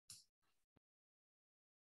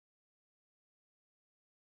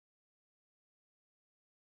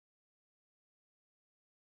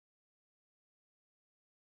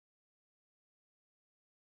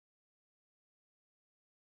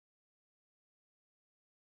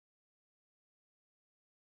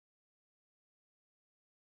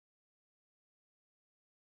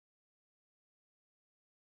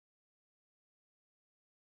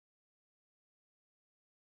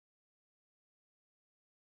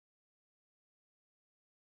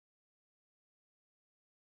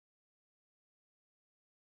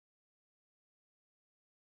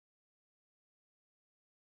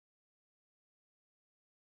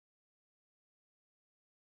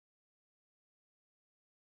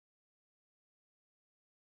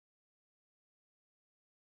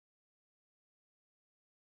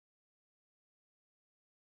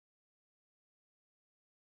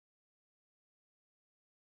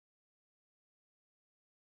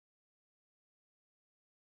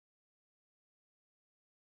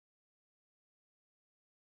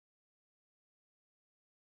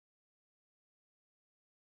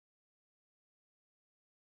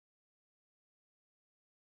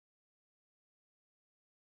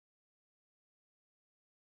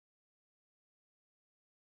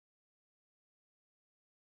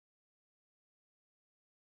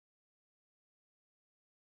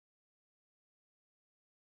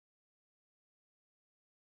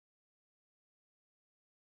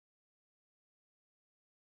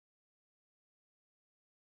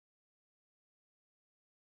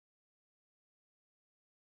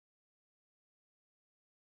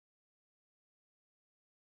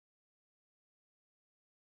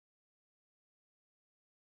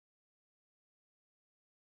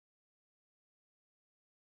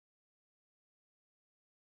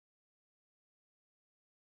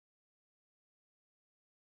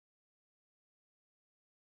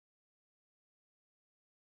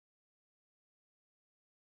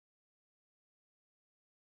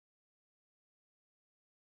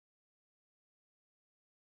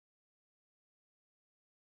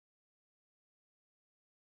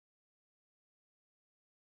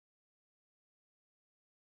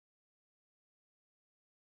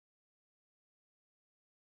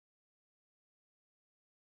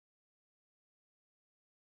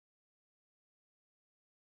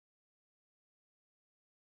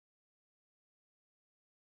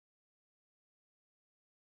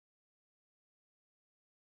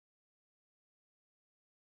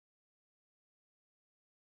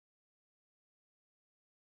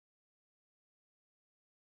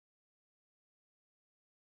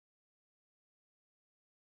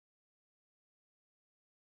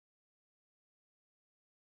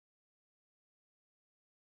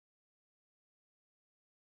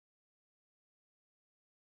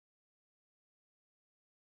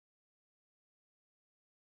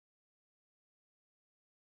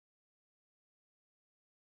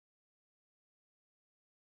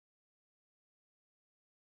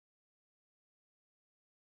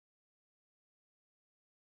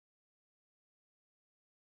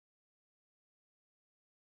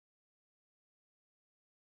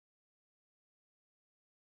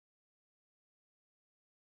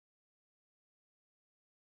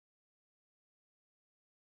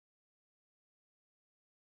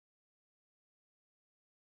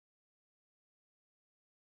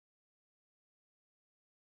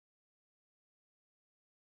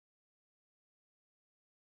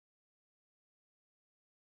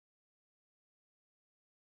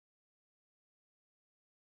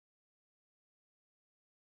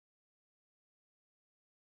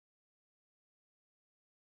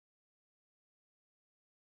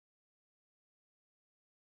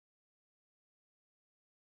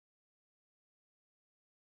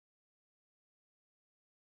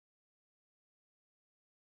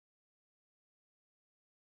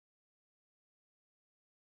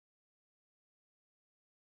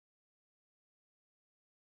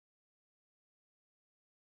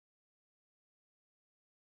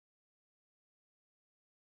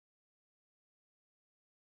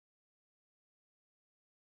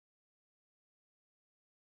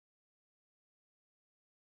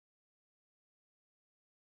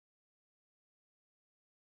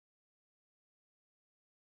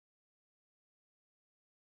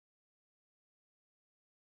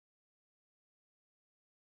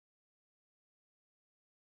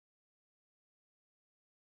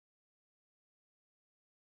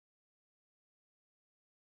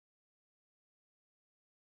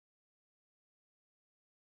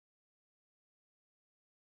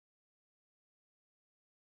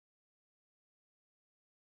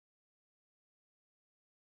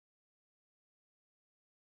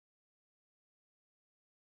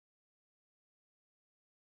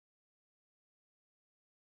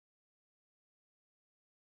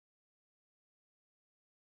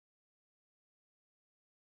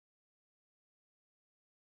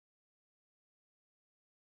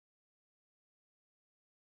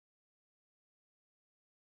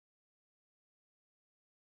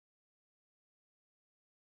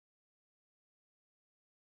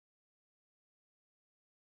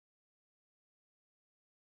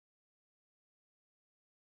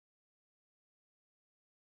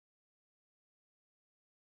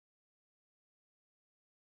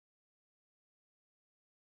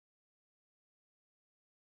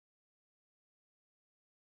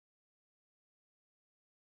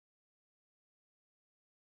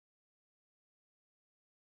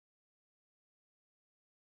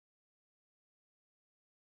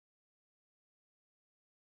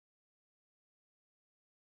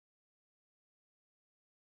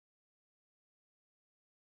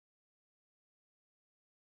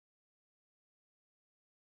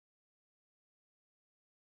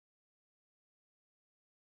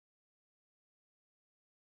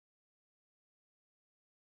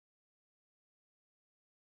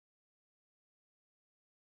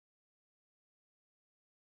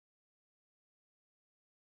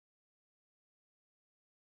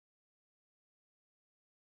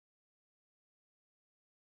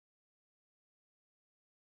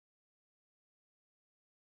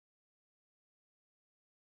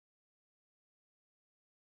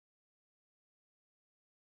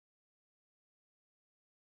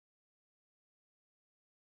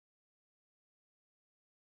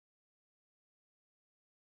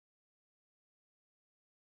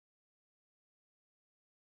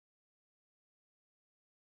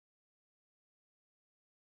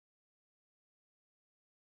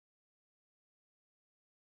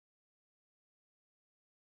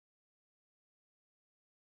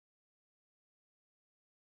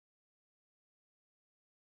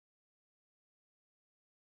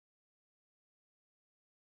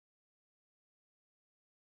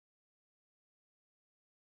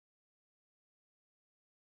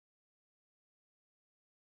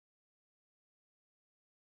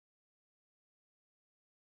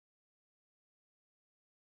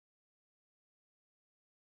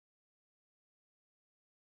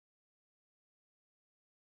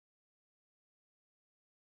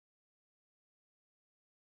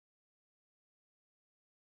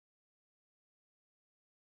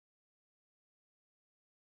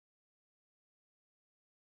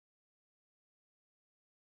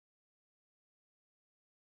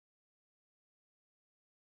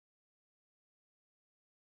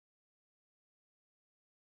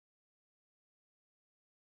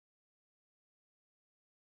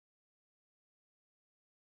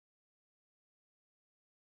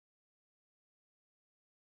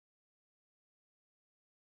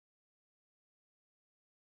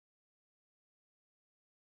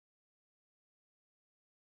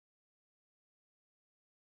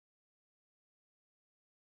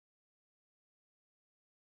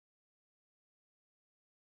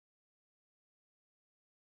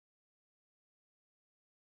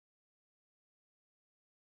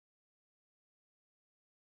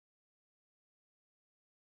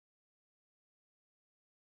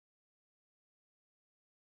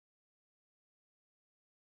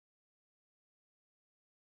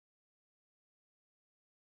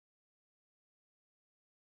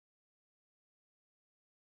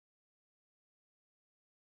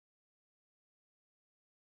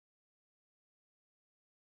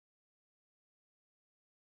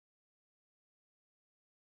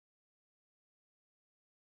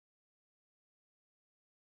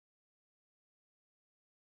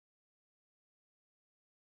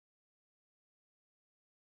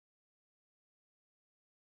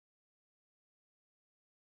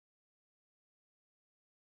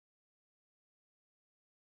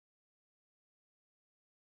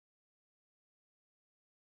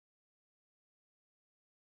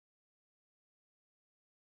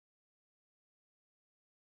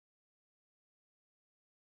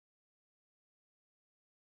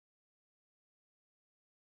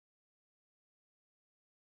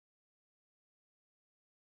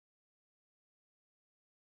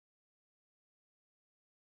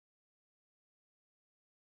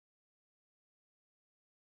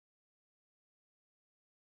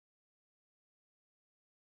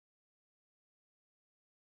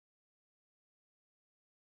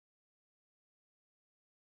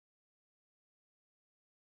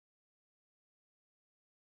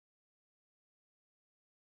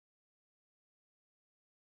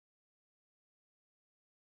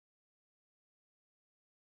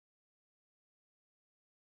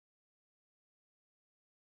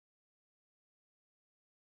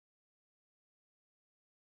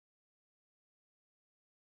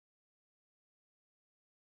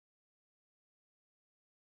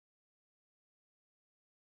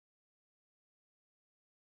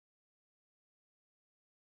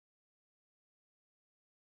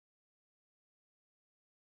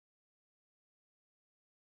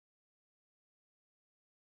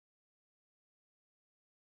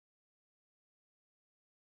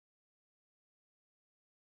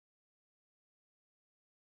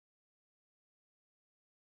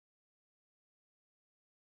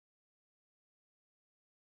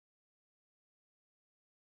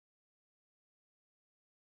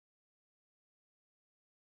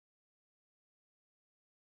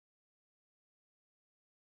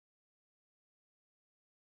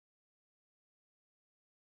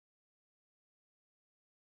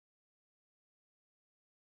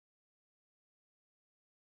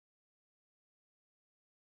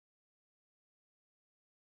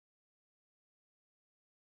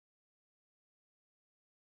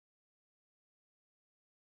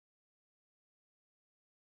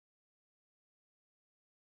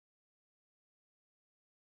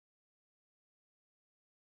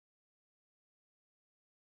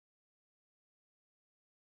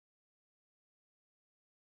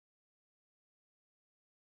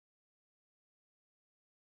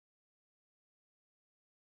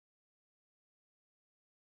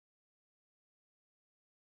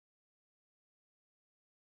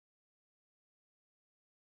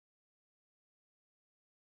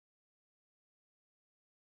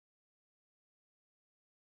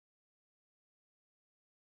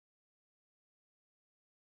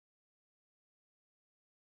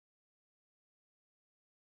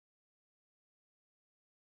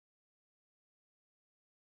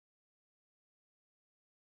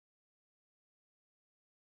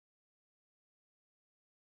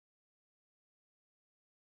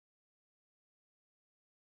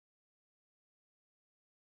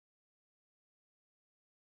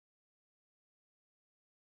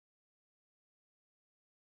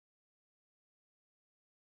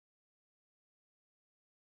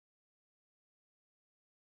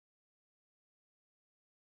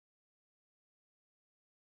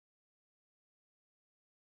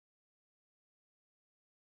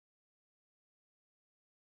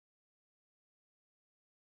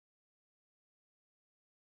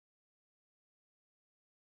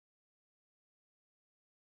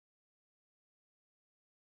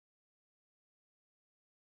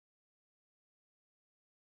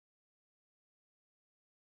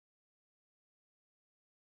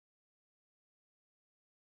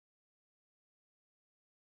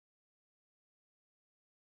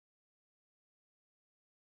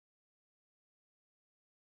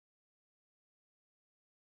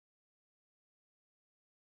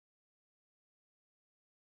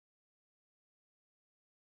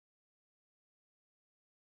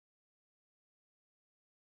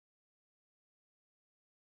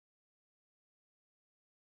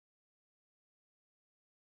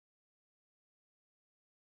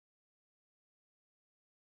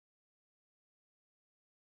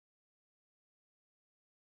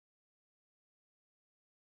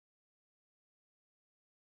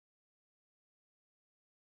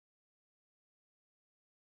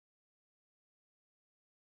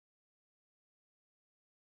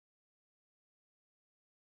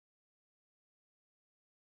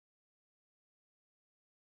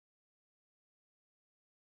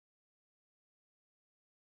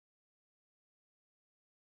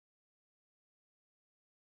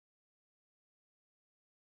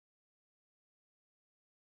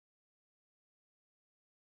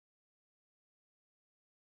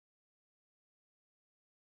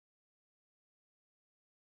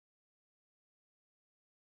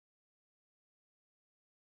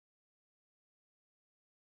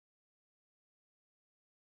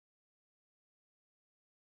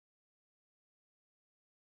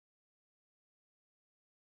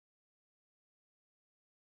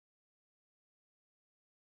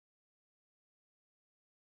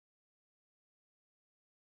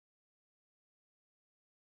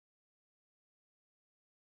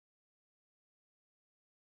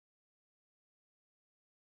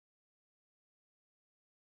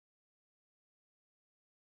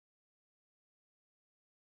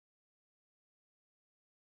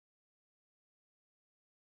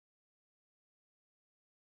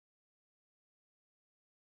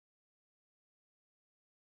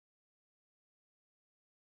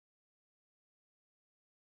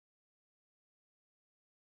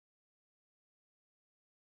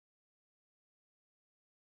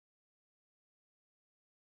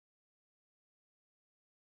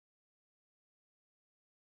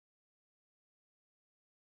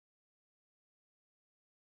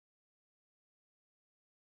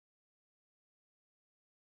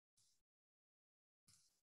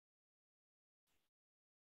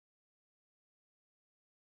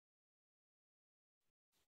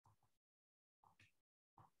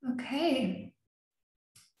 Okay.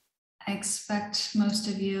 I expect most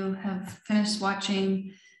of you have finished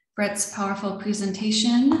watching Brett's powerful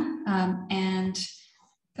presentation, and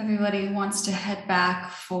if everybody wants to head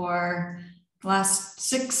back for the last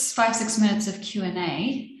 5-6 minutes of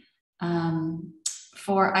Q&A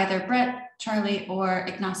for either Brett, Charlie, or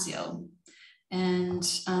Ignacio. And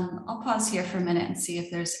I'll pause here for a minute and see if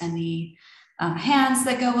there's any hands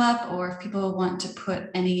that go up, or if people want to put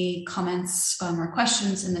any comments or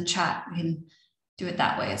questions in the chat, we can do it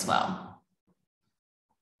that way as well.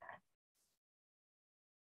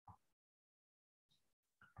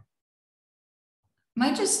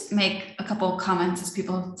 Might just make a couple of comments as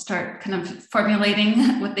people start kind of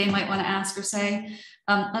formulating what they might want to ask or say.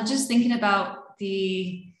 I was just thinking about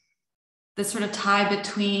the sort of tie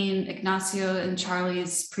between Ignacio and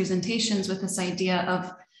Charlie's presentations with this idea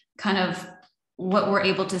of kind of what we're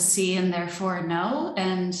able to see and therefore know.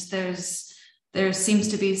 And there seems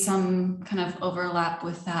to be some kind of overlap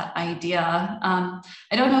with that idea. I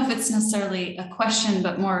don't know if it's necessarily a question,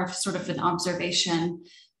 but more of sort of an observation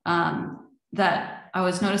that I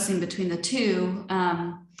was noticing between the two.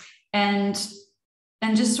 And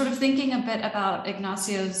just sort of thinking a bit about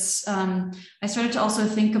Ignacio's, I started to also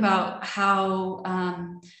think about how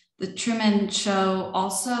the Truman Show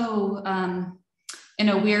also, in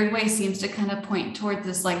a weird way, seems to kind of point toward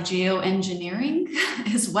this like geoengineering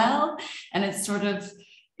as well. And it's sort of,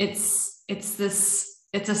 it's a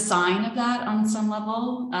sign of that on some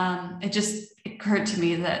level. It just occurred to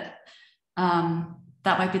me that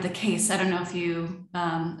that might be the case. I don't know if you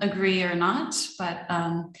agree or not, but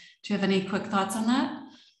do you have any quick thoughts on that?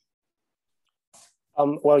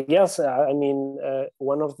 Well, yes. I mean,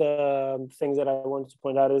 one of the things that I wanted to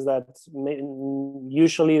point out is that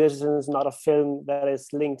usually this is not a film that is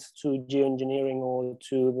linked to geoengineering or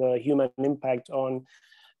to the human impact on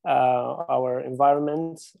our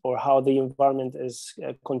environment, or how the environment is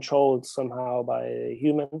controlled somehow by a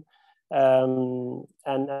human.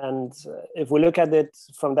 And if we look at it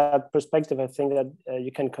from that perspective, I think that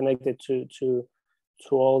you can connect it to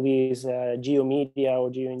all these geomedia or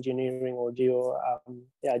geoengineering or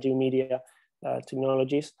geomedia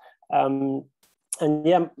technologies. And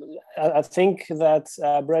yeah, I think that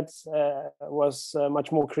Brett was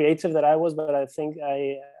much more creative than I was, but I think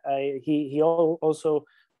he also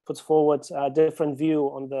puts forward a different view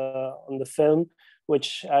on the film,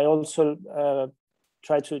 which I also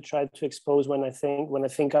try to expose when I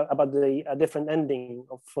think about a different ending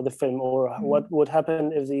for the film, or what would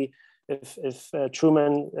happen if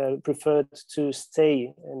Truman preferred to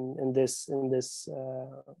stay in this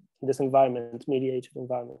environment, mediated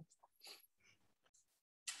environment.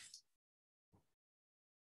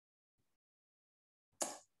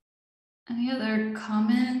 Any other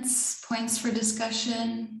comments, points for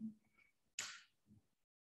discussion?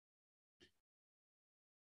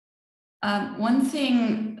 One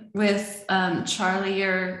thing with Charlie,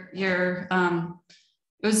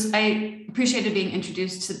 I appreciated being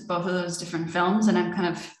introduced to both of those different films, and I'm kind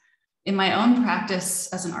of, in my own practice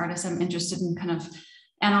as an artist, I'm interested in kind of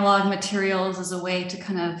analog materials as a way to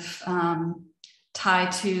kind of tie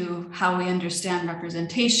to how we understand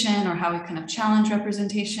representation, or how we kind of challenge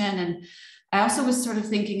representation. And I also was sort of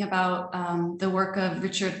thinking about the work of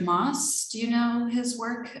Richard Moss. Do you know his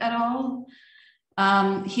work at all?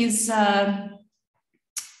 He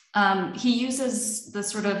uses the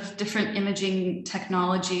sort of different imaging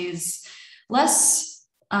technologies less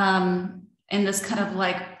in this kind of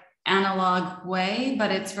like analog way,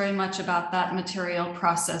 but it's very much about that material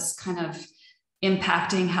process kind of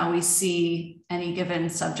impacting how we see any given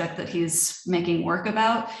subject that he's making work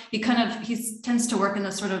about. He tends to work in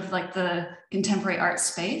the sort of like the contemporary art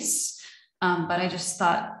space, but I just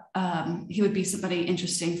thought he would be somebody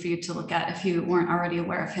interesting for you to look at if you weren't already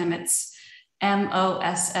aware of him. It's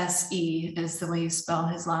Mosse is the way you spell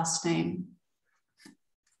his last name.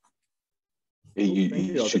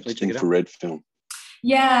 You should take infrared film.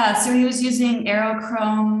 Yeah, so he was using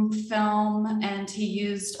aerochrome film, and he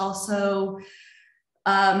used also,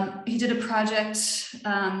 he did a project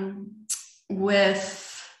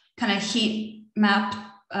with kind of heat map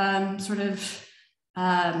sort of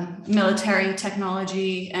military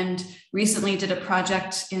technology, and recently did a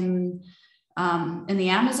project in the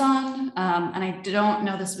Amazon, and I don't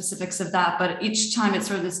know the specifics of that, but each time it's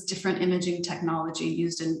sort of this different imaging technology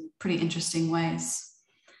used in pretty interesting ways.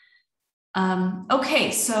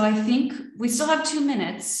 Okay, so I think we still have 2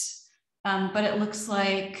 minutes, but it looks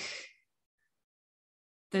like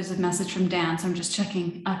there's a message from Dan, so I'm just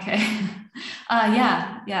checking. Okay,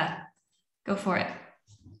 yeah, go for it.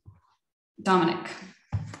 Dominic.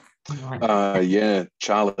 Yeah,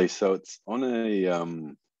 Charlie. So it's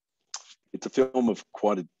on It's a film of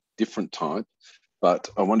quite a different type, but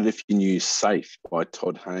I wondered if you knew Safe by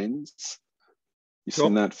Todd Haynes. You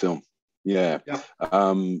seen that film? Yeah.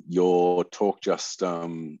 Your talk just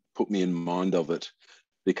put me in mind of it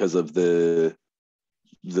because of the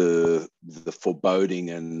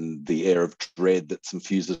foreboding and the air of dread that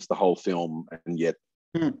infuses the whole film, and yet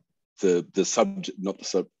the subject, not the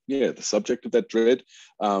sub, yeah, the subject of that dread,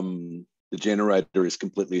 the generator is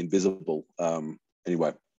completely invisible.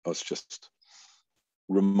 Anyway, I was just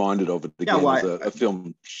reminded of it again as a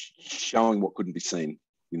film showing what couldn't be seen,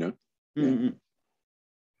 you know? Mm-hmm.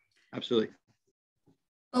 Absolutely.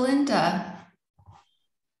 Belinda.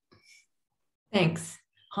 Thanks.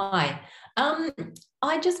 Hi.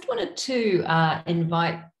 I just wanted to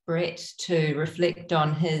invite Brett to reflect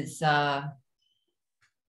on his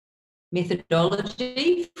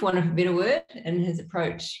methodology, for want of a better word, and his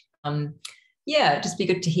approach. Yeah, it'd just be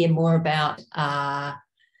good to hear more about, I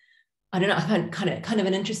don't know, I find kind of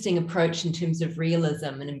an interesting approach in terms of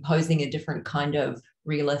realism and imposing a different kind of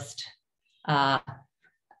realist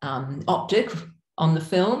optic on the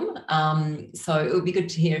film. So it would be good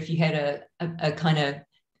to hear if you had a kind of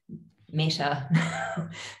meta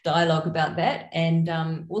dialogue about that, and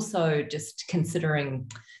also just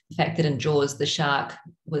considering the fact that in Jaws the shark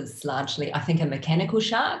was largely, I think, a mechanical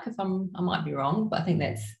shark. If I might be wrong, but I think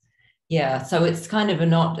that's, yeah. So it's kind of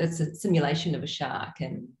it's a simulation of a shark,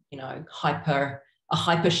 and you know, a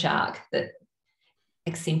hyper shark that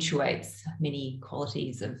accentuates many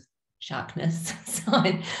qualities of sharkness. So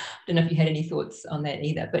I don't know if you had any thoughts on that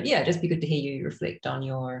either, but yeah, just be good to hear you reflect on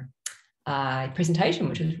your presentation,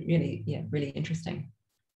 which was really, yeah, really interesting.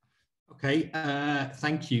 Okay,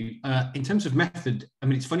 thank you. In terms of method, I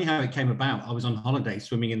mean, it's funny how it came about. I was on holiday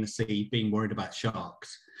swimming in the sea, being worried about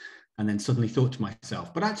sharks, and then suddenly thought to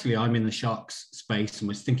myself, but actually I'm in the sharks space, and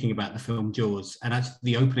was thinking about the film Jaws, and actually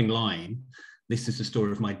the opening line, "This is the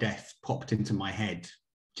story of my death," popped into my head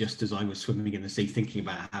just as I was swimming in the sea, thinking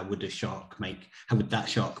about how would that shark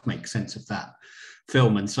make sense of that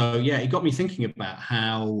film. And so, yeah, it got me thinking about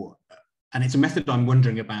how, and it's a method I'm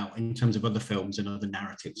wondering about in terms of other films and other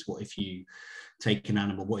narratives. What if you take an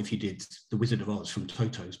animal? What if you did The Wizard of Oz from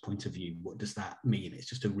Toto's point of view? What does that mean? It's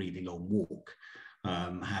just a really long walk.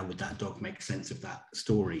 How would that dog make sense of that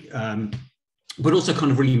story? But also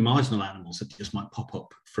kind of really marginal animals that just might pop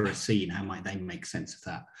up for a scene. How might they make sense of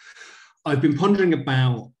that? I've been pondering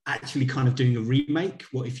about actually kind of doing a remake.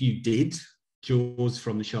 What if you did Jaws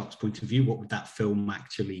from the shark's point of view? What would that film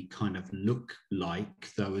actually kind of look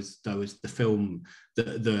like? Though as the film,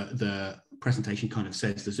 the presentation kind of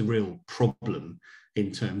says, there's a real problem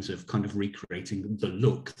in terms of kind of recreating the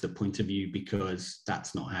look, the point of view, because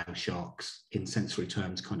that's not how sharks in sensory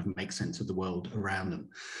terms kind of make sense of the world around them.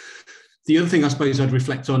 The other thing I suppose I'd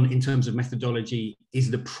reflect on in terms of methodology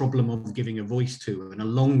is the problem of giving a voice to, and a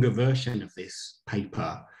longer version of this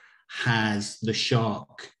paper has the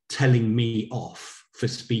shark telling me off for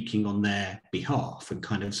speaking on their behalf and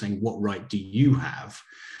kind of saying, what right do you have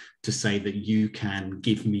to say that you can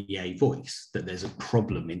give me a voice, that there's a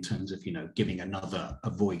problem in terms of, you know, giving another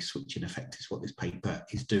a voice, which in effect is what this paper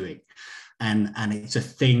is doing. And it's a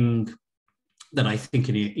thing that I think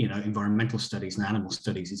in, you know, environmental studies and animal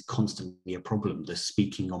studies is constantly a problem, the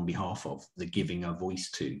speaking on behalf of, the giving a voice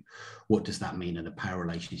to. What does that mean? And the power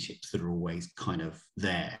relationships that are always kind of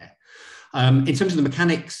there. In terms of the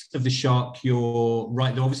mechanics of the shark, you're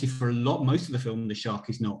right. Obviously, for most of the film, the shark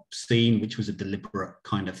is not seen, which was a deliberate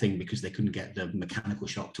kind of thing because they couldn't get the mechanical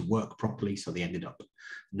shark to work properly. So they ended up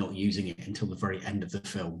not using it until the very end of the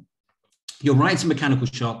film. You're right, it's a mechanical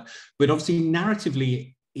shark, but obviously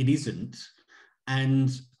narratively it isn't. And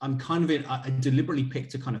I'm kind of I deliberately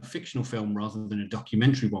picked a kind of fictional film rather than a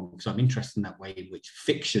documentary one because I'm interested in that way in which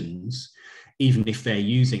fictions, even if they're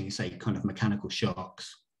using, say, kind of mechanical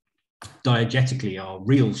sharks, diegetically are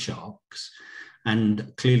real sharks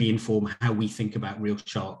and clearly inform how we think about real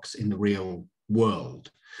sharks in the real world.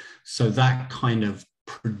 So that kind of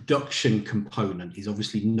production component is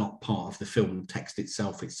obviously not part of the film text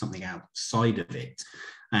itself. It's something outside of it.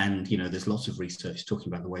 And, you know, there's lots of research talking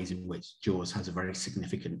about the ways in which Jaws had a very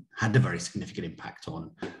significant impact on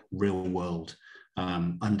real world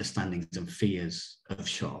understandings and fears of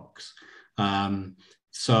sharks.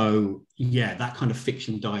 So yeah, that kind of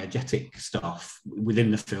fiction diegetic stuff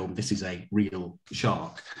within the film, this is a real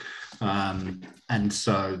shark. And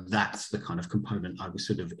so that's the kind of component I was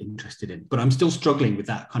sort of interested in. But I'm still struggling with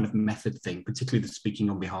that kind of method thing, particularly the speaking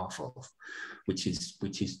on behalf of, which is,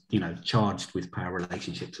 you know, charged with power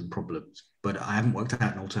relationships and problems. But I haven't worked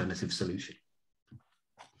out an alternative solution.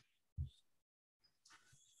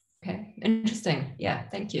 Okay, interesting. Yeah,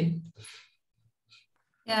 thank you.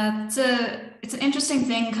 Yeah, it's an interesting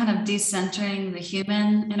thing, kind of decentering the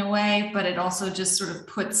human in a way, but it also just sort of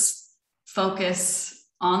puts focus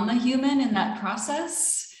on the human in that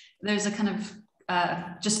process. There's a kind of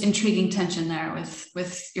just intriguing tension there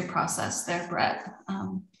with your process there, Brett.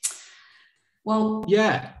 Well,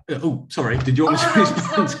 yeah. Oh, sorry. Did you want me to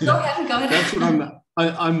respond to that? Go ahead. That's what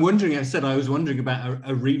I'm wondering. I was wondering about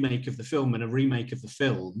a remake of the film, and a remake of the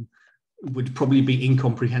film would probably be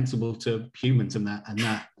incomprehensible to humans, and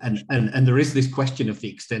there is this question of the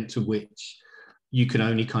extent to which you can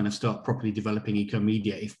only kind of start properly developing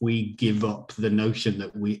eco-media if we give up the notion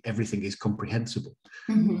that everything is comprehensible.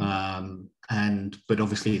 But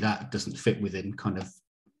obviously that doesn't fit within kind of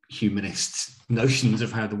humanist notions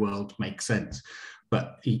of how the world makes sense.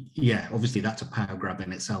 But yeah, obviously that's a power grab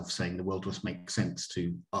in itself, saying the world must make sense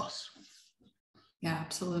to us. Yeah,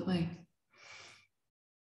 absolutely.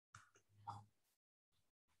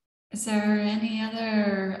 Is there any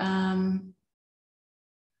other,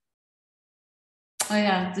 oh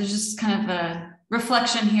yeah, there's just kind of a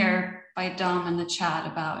reflection here by Dom in the chat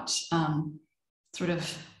about sort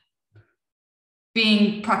of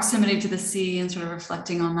being proximity to the sea and sort of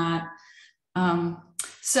reflecting on that.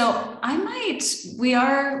 So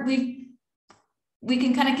we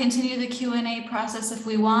can kind of continue the Q&A process if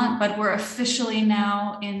we want, but we're officially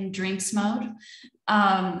now in drinks mode.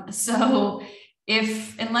 So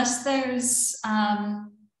unless there's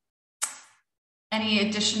any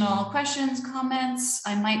additional questions, comments,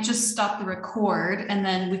 I might just stop the record, and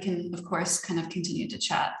then we can, of course, kind of continue to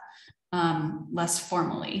chat less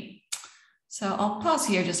formally. So I'll pause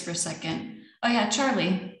here just for a second. Oh yeah,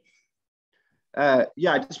 Charlie.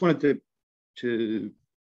 Yeah, I just wanted to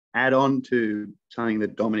add on to something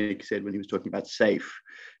that Dominic said when he was talking about safe.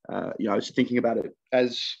 I was thinking about it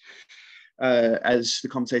as the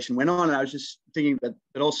conversation went on, and I was just thinking that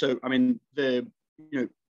also, I mean, the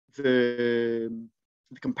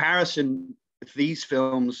comparison with these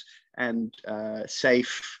films and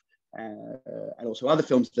Safe, and also other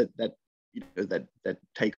films that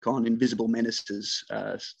take on invisible menaces,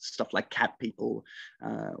 stuff like cat people,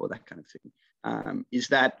 or that kind of thing, is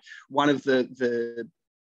that one of the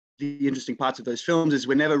interesting parts of those films is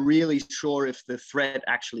we're never really sure if the threat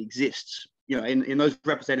actually exists. In those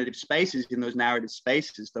representative spaces, in those narrative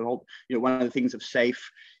spaces, the whole, one of the things of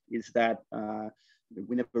Safe is that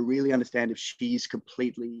we never really understand if she's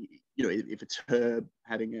completely, if it's her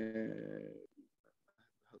having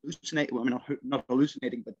not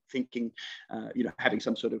hallucinating, but thinking, having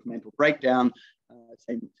some sort of mental breakdown.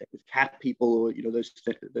 Same with cat people, or those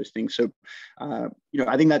things. So, I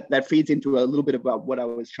think that feeds into a little bit about what I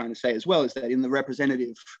was trying to say as well, is that in the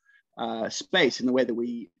representative space, in the way that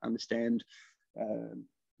we understand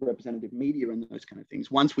representative media and those kind of things,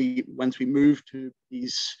 once we move to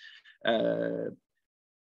these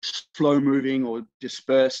slow-moving or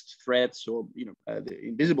dispersed threats, or the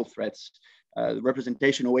invisible threats, the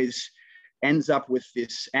representation always ends up with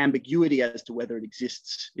this ambiguity as to whether it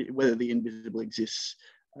exists, whether the invisible exists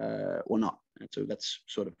or not. And so that's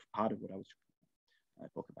sort of part of what I was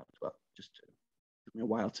talking about as well. Just took me a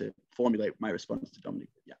while to formulate my response to Dominic.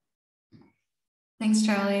 Yeah. Thanks,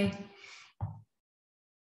 Charlie.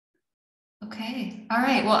 Okay. All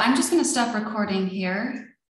right. Well, I'm just going to stop recording here.